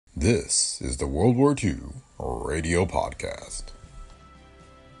This is the World War II Radio Podcast.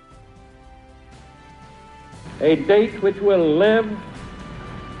 A date which will live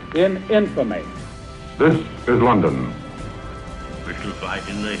in infamy. This is London. We shall fight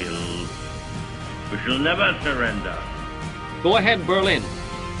in the hills. We shall never surrender. Go ahead, Berlin.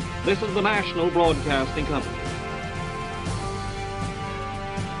 This is the National Broadcasting Company.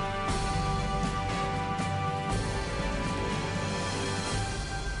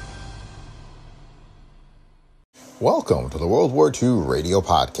 Welcome to the World War II Radio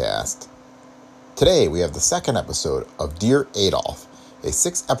Podcast. Today we have the second episode of Dear Adolf, a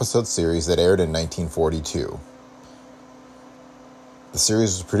 6-episode series that aired in 1942. The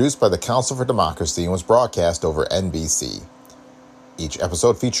series was produced by the Council for Democracy and was broadcast over NBC. Each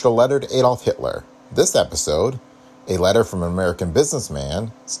episode featured a letter to Adolf Hitler. This episode, A Letter from an American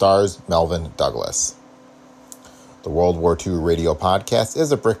Businessman, stars Melvyn Douglas. The World War II Radio Podcast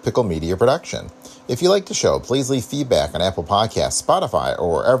is a Brick Pickle Media production. If you like the show, please leave feedback on Apple Podcasts, Spotify,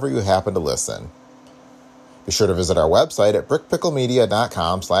 or wherever you happen to listen. Be sure to visit our website at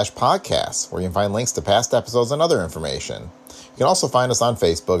brickpicklemedia.com/podcasts, where you can find links to past episodes and other information. You can also find us on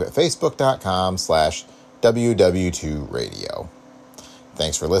Facebook at facebook.com/WW2Radio.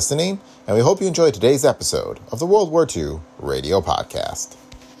 Thanks for listening, and we hope you enjoyed today's episode of the World War II Radio Podcast.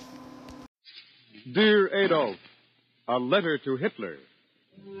 Dear Adolf, a letter to Hitler.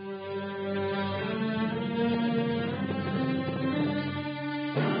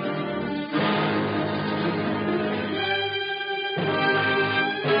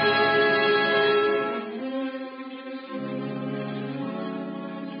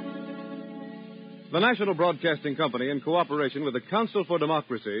 The National Broadcasting Company, in cooperation with the Council for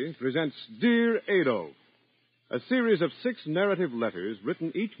Democracy, presents Dear Adolf, a series of 6 narrative letters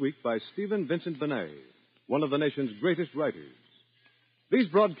written each week by Stephen Vincent Benet, one of the nation's greatest writers. These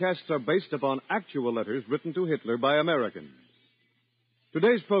broadcasts are based upon actual letters written to Hitler by Americans.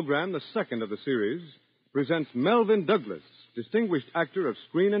 Today's program, the second of the series, presents Melvyn Douglas, distinguished actor of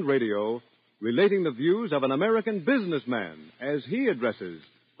screen and radio, relating the views of an American businessman as he addresses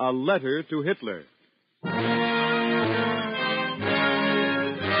a letter to Hitler. Yep,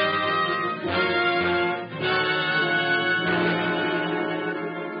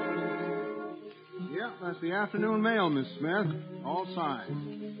 that's the afternoon mail, Miss Smith. All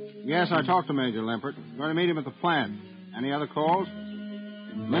signed. Yes, I talked to Major Limpert. Going to meet him at the plant. Any other calls?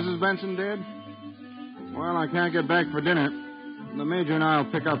 Mrs. Benson did? Well, I can't get back for dinner. The Major and I will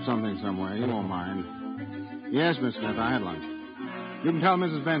pick up something somewhere. You won't mind. Yes, Miss Smith, I had lunch. You can tell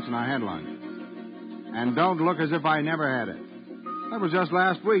Mrs. Benson I had lunch. And don't look as if I never had it. That was just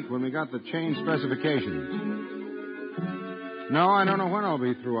last week when we got the change specifications. No, I don't know when I'll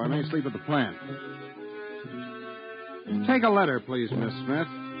be through. I may sleep at the plant. Take a letter, please, Miss Smith.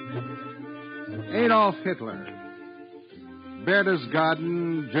 Adolf Hitler.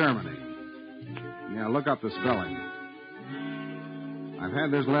 Berchtesgaden, Germany. Yeah, look up the spelling. I've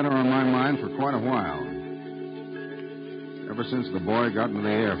had this letter on my mind for quite a while. Ever since the boy got into the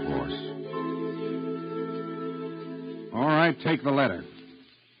Air Force. All right, take the letter.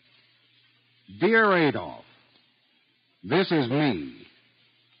 Dear Adolf, this is me.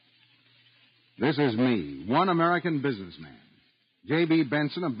 This is me, one American businessman, J.B.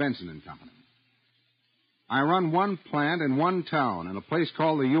 Benson of Benson and Company. I run one plant in one town in a place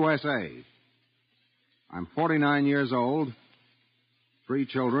called the USA. I'm 49 years old, 3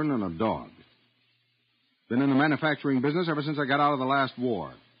 children, and a dog. Been in the manufacturing business ever since I got out of the last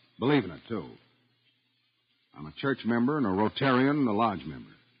war. Believe in it, too. I'm a church member and a Rotarian and a lodge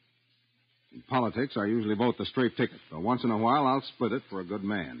member. In politics, I usually vote the straight ticket, though once in a while I'll split it for a good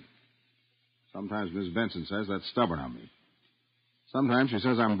man. Sometimes Miss Benson says that's stubborn of me. Sometimes she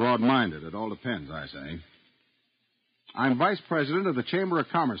says I'm broad-minded. It all depends, I say. I'm vice president of the Chamber of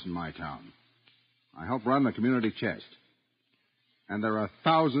Commerce in my town. I help run the community chest. And there are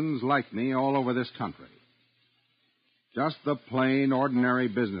thousands like me all over this country. Just the plain, ordinary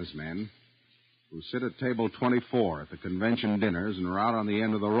businessmen who sit at table 24 at the convention dinners and are out on the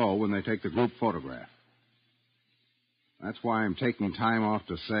end of the row when they take the group photograph. That's why I'm taking time off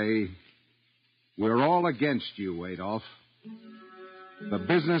to say, we're all against you, Adolf. The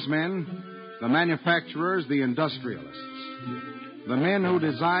businessmen, the manufacturers, the industrialists, the men who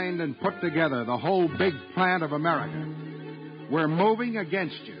designed and put together the whole big plant of America. We're moving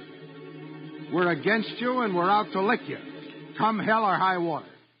against you. We're against you, and we're out to lick you, come hell or high water.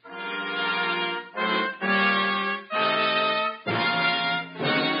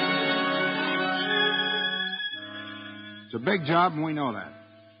 It's a big job, and we know that.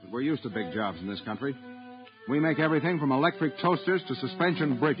 But we're used to big jobs in this country. We make everything from electric toasters to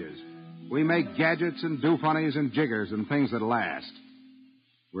suspension bridges. We make gadgets and do-funnies and jiggers and things that last.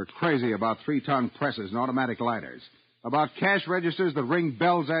 We're crazy about 3-ton presses and automatic lighters, about cash registers that ring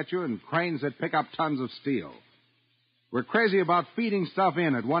bells at you and cranes that pick up tons of steel. We're crazy about feeding stuff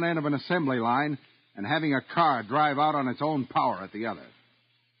in at one end of an assembly line and having a car drive out on its own power at the other.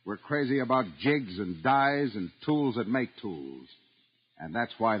 We're crazy about jigs and dies and tools that make tools. And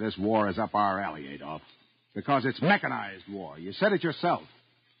that's why this war is up our alley, Adolf. Because it's mechanized war. You said it yourself.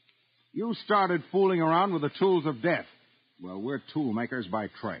 You started fooling around with the tools of death. Well, we're tool makers by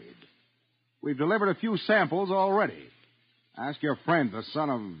trade. We've delivered a few samples already. Ask your friend, the son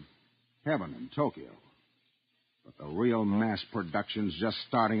of heaven in Tokyo. But the real mass production's just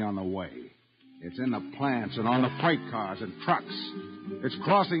starting on the way. It's in the plants and on the freight cars and trucks. It's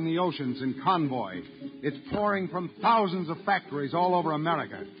crossing the oceans in convoy. It's pouring from thousands of factories all over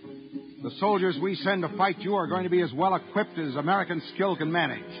America. The soldiers we send to fight you are going to be as well equipped as American skill can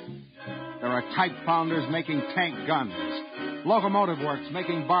manage. There are type founders making tank guns, locomotive works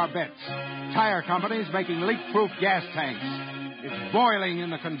making barbettes, tire companies making leak-proof gas tanks. It's boiling in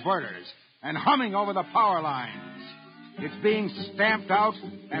the converters and humming over the power lines. It's being stamped out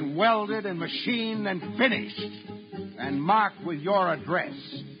and welded and machined and finished and marked with your address.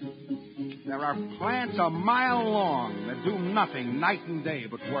 There are plants a mile long that do nothing night and day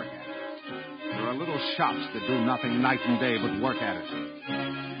but work at it. There are little shops that do nothing night and day but work at it.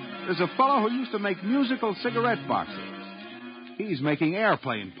 There's a fellow who used to make musical cigarette boxes. He's making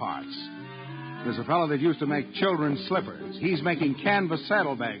airplane parts. There's a fellow that used to make children's slippers. He's making canvas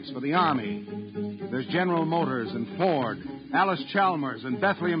saddlebags for the Army. There's General Motors and Ford, Alice Chalmers and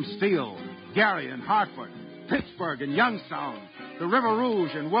Bethlehem Steel, Gary and Hartford, Pittsburgh and Youngstown, the River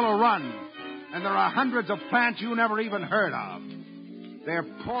Rouge and Willow Run. And there are hundreds of plants you never even heard of. They're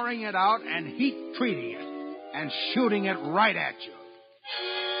pouring it out and heat treating it and shooting it right at you.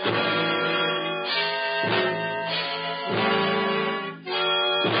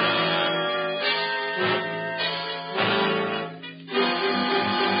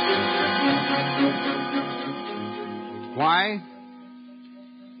 Why?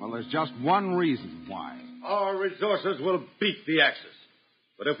 Well, there's just one reason why. Our resources will beat the Axis.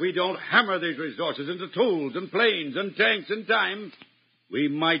 But if we don't hammer these resources into tools and planes and tanks in time, we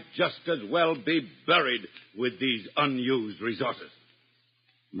might just as well be buried with these unused resources.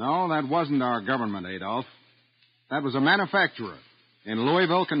 No, that wasn't our government, Adolf. That was a manufacturer in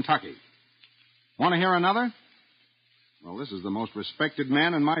Louisville, Kentucky. Want to hear another? Well, this is the most respected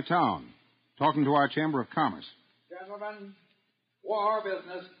man in my town, talking to our Chamber of Commerce. Gentlemen, war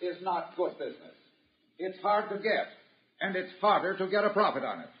business is not good business. It's hard to get, and it's harder to get a profit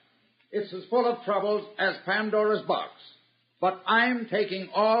on it. It's as full of troubles as Pandora's box. But I'm taking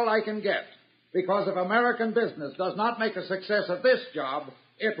all I can get, because if American business does not make a success of this job,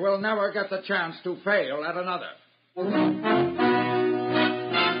 it will never get the chance to fail at another.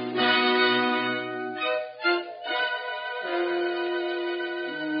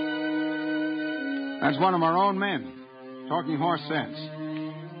 That's one of our own men, talking horse sense.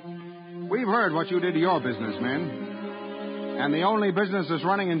 We've heard what you did to your businessmen. And the only business that's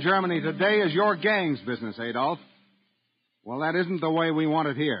running in Germany today is your gang's business, Adolf. Well, that isn't the way we want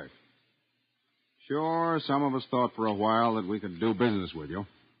it here. Sure, some of us thought for a while that we could do business with you,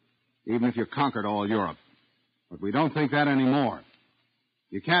 even if you conquered all Europe. But we don't think that anymore.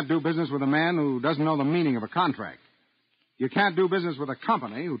 You can't do business with a man who doesn't know the meaning of a contract. You can't do business with a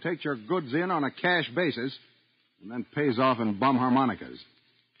company who takes your goods in on a cash basis and then pays off in bum harmonicas.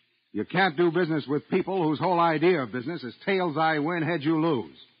 You can't do business with people whose whole idea of business is tails I win, heads you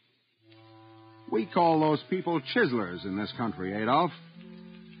lose. We call those people chiselers in this country, Adolf.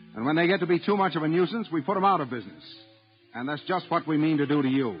 And when they get to be too much of a nuisance, we put them out of business. And that's just what we mean to do to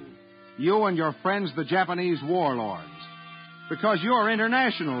you. You and your friends, the Japanese warlords. Because you're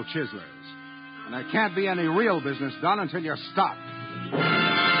international chiselers. And there can't be any real business done until you're stopped.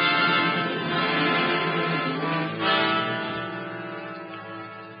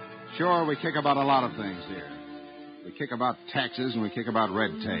 Sure, we kick about a lot of things here. We kick about taxes and we kick about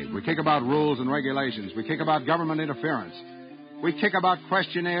red tape. We kick about rules and regulations. We kick about government interference. We kick about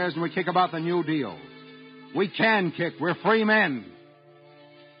questionnaires and we kick about the New Deal. We can kick. We're free men.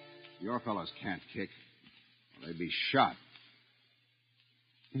 Your fellows can't kick. Well, they'd be shot.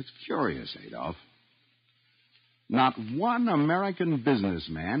 It's curious, Adolf. Not one American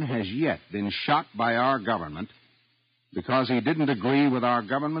businessman has yet been shot by our government because he didn't agree with our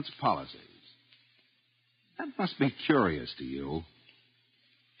government's policies. That must be curious to you.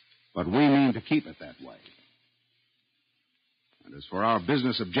 But we mean to keep it that way. And as for our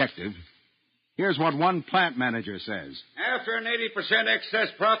business objective, Here's what one plant manager says. After an 80% excess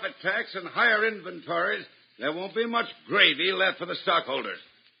profit tax and higher inventories, there won't be much gravy left for the stockholders.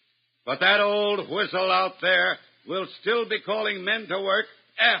 But that old whistle out there will still be calling men to work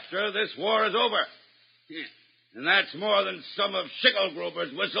after this war is over. And that's more than some of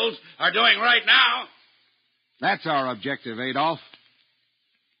Schickelgruber's whistles are doing right now. That's our objective, Adolf.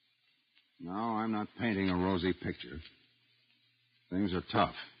 No, I'm not painting a rosy picture. Things are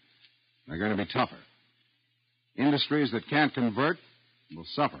tough. They're going to be tougher. Industries that can't convert will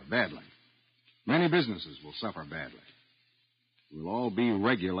suffer badly. Many businesses will suffer badly. We'll all be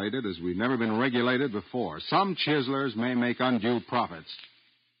regulated as we've never been regulated before. Some chiselers may make undue profits,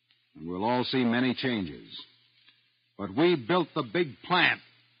 and we'll all see many changes. But we built the big plant,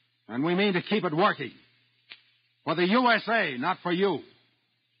 and we mean to keep it working. For the USA, not for you.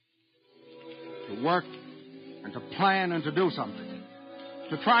 To work and to plan and to do something.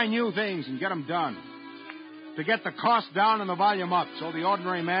 To try new things and get them done. To get the cost down and the volume up so the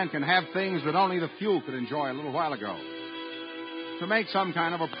ordinary man can have things that only the few could enjoy a little while ago. To make some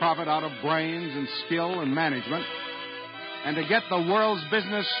kind of a profit out of brains and skill and management. And to get the world's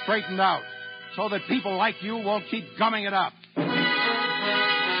business straightened out so that people like you won't keep gumming it up.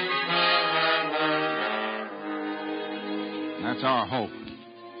 That's our hope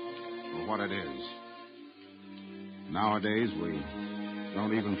for what it is. Nowadays, we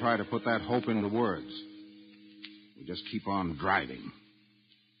don't even try to put that hope into words. We just keep on driving.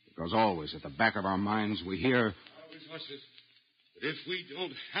 Because always at the back of our minds we hear... Our resources. But if we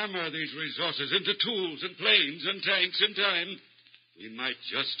don't hammer these resources into tools and planes and tanks in time, we might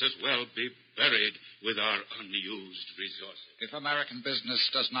just as well be buried with our unused resources. If American business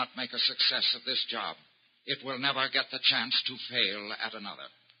does not make a success of this job, it will never get the chance to fail at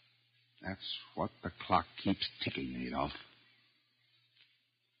another. That's what the clock keeps ticking, Adolf.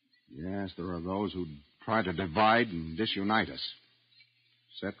 Yes, there are those who try to divide and disunite us.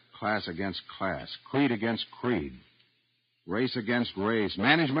 Set class against class, creed against creed, race against race,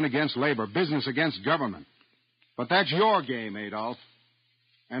 management against labor, business against government. But that's your game, Adolf.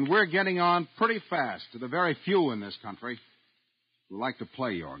 And we're getting on pretty fast to the very few in this country who like to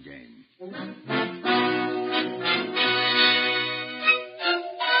play your game.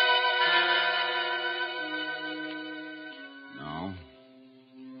 No.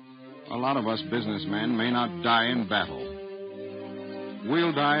 A lot of us businessmen may not die in battle.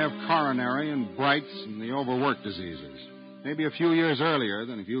 We'll die of coronary and Bright's and the overwork diseases. Maybe a few years earlier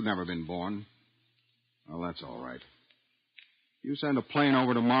than if you'd never been born. Well, that's all right. You send a plane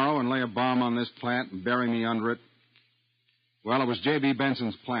over tomorrow and lay a bomb on this plant and bury me under it. Well, it was J.B.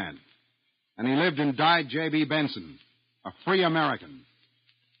 Benson's plant. And he lived and died J.B. Benson, a free American.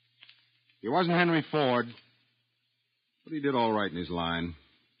 He wasn't Henry Ford, but he did all right in his line.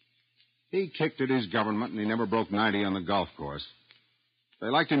 He kicked at his government, and he never broke 90 on the golf course. They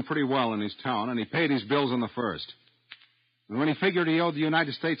liked him pretty well in his town, and he paid his bills on the first. And when he figured he owed the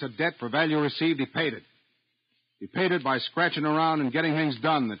United States a debt for value received, he paid it. He paid it by scratching around and getting things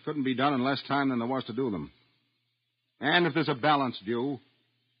done that couldn't be done in less time than there was to do them. And if there's a balance due,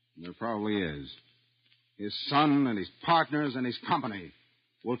 and there probably is, his son and his partners and his company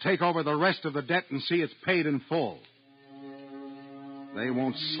will take over the rest of the debt and see it's paid in full. They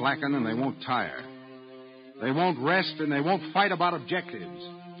won't slacken and they won't tire. They won't rest and they won't fight about objectives.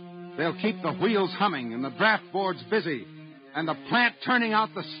 They'll keep the wheels humming and the draft boards busy and the plant turning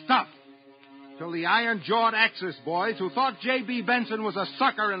out the stuff till the iron-jawed Axis boys who thought J.B. Benson was a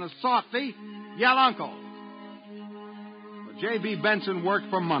sucker and a softy yell uncle. But J.B. Benson worked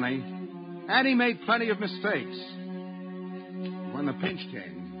for money, and he made plenty of mistakes. When the pinch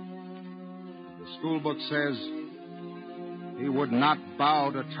came, the school book says he would not bow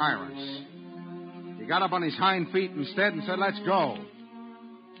to tyrants. He got up on his hind feet instead and said, "Let's go."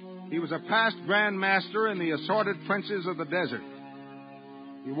 He was a past Grand Master in the assorted princes of the desert.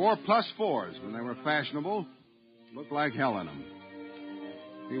 He wore +4s when they were fashionable. Looked like hell in them.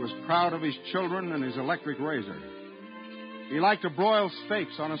 He was proud of his children and his electric razor. He liked to broil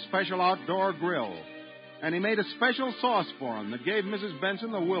steaks on a special outdoor grill. And he made a special sauce for them that gave Mrs.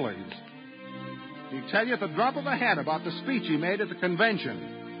 Benson the willies. He'd tell you at the drop of a hat about the speech he made at the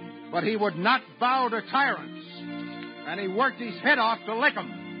convention. But he would not bow to tyrants. And he worked his head off to lick them.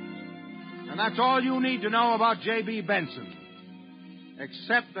 And that's all you need to know about J.B. Benson.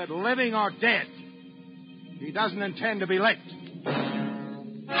 Except that living or dead, he doesn't intend to be licked. That's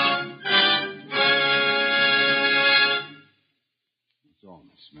all,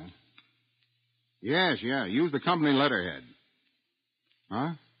 Miss Smith. Yes, use the company letterhead.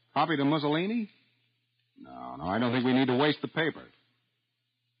 Huh? Copy to Mussolini? No, I don't think we need to waste the paper.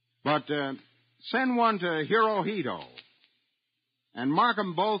 But Send one to Hirohito. And mark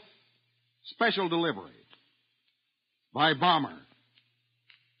 'em both special delivery. By bomber.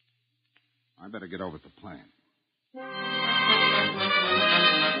 I better get over to the plant.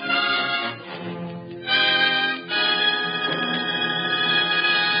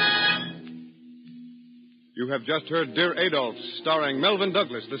 You have just heard Dear Adolf, starring Melvin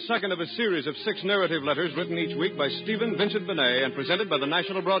Douglas, the second of a series of 6 narrative letters written each week by Stephen Vincent Benet and presented by the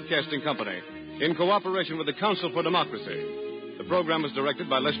National Broadcasting Company in cooperation with the Council for Democracy. The program was directed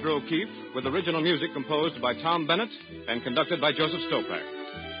by Lester O'Keefe, with original music composed by Tom Bennett and conducted by Joseph Stopak.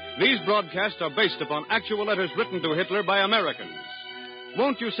 These broadcasts are based upon actual letters written to Hitler by Americans.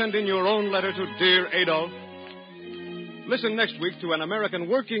 Won't you send in your own letter to Dear Adolf? Listen next week to an American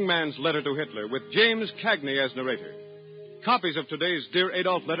working man's letter to Hitler with James Cagney as narrator. Copies of today's Dear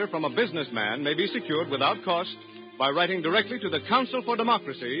Adolf letter from a businessman may be secured without cost by writing directly to the Council for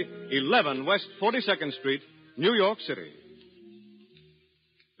Democracy, 11 West 42nd Street, New York City.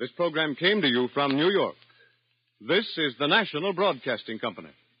 This program came to you from New York. This is the National Broadcasting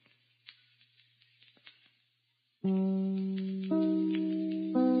Company.